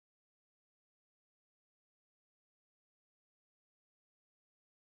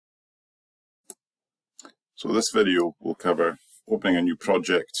So this video will cover opening a new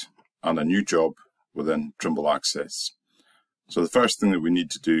project and a new job within Trimble Access. So the first thing that we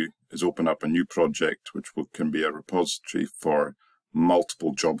need to do is open up a new project, which can be a repository for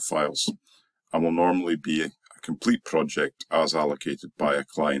multiple job files and will normally be a complete project as allocated by a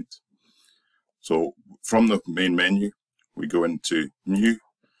client. So from the main menu, we go into New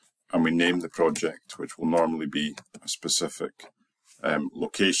and we name the project, which will normally be a specific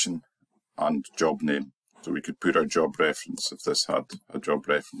location and job name. So we could put our job reference if this had a job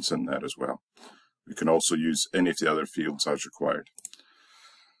reference in there as well. We can also use any of the other fields as required.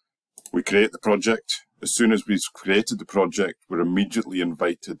 We create the project. As soon as we've created the project, we're immediately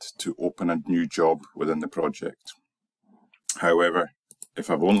invited to open a new job within the project. However, if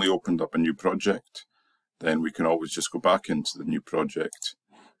I've only opened up a new project, then we can always just go back into the new project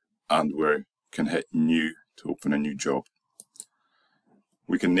and we can hit New to open a new job.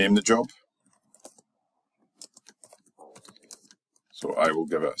 We can name the job. So I will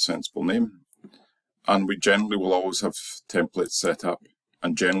give it a sensible name. And we generally will always have templates set up.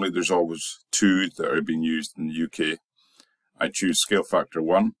 And generally there's always two that are being used in the UK. I choose scale factor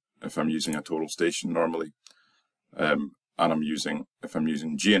 1 if I'm using a total station normally. And if I'm using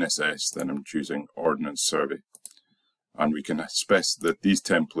GNSS, then I'm choosing Ordnance Survey. And we can specify that these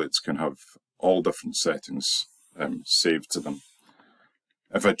templates can have all different settings saved to them.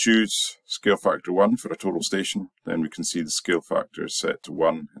 If I choose scale factor 1 for a total station, then we can see the scale factor is set to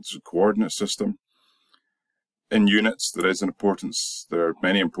 1. It's a coordinate system. In units, there are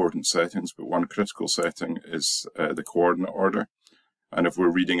many important settings, but one critical setting is the coordinate order. And if we're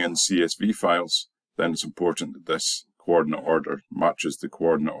reading in CSV files, then it's important that this coordinate order matches the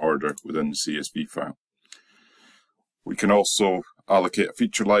coordinate order within the CSV file. We can also allocate a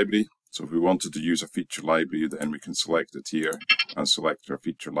feature library. So if we wanted to use a feature library, then we can select it here and select our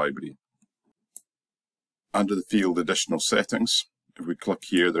feature library. Under the field Additional Settings, if we click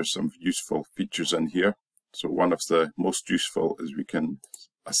here, there's some useful features in here. So one of the most useful is we can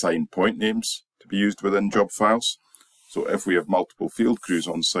assign point names to be used within job files. So if we have multiple field crews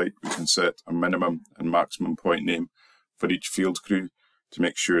on site, we can set a minimum and maximum point name for each field crew to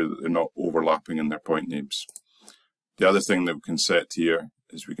make sure that they're not overlapping in their point names. The other thing that we can set here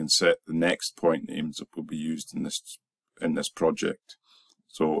is we can set the next point names that will be used in this project.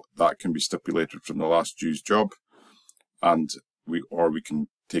 So that can be stipulated from the last used job, or we can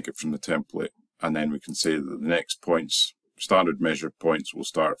take it from the template, and then we can say that the next points, standard measure points, will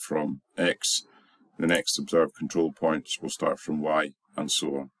start from X, the next observed control points will start from Y, and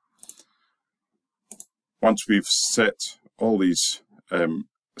so on. Once we've set all these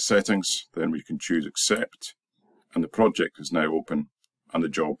settings, then we can choose Accept, and the project is now open and the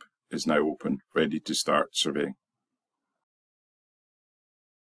job is now open, ready to start surveying.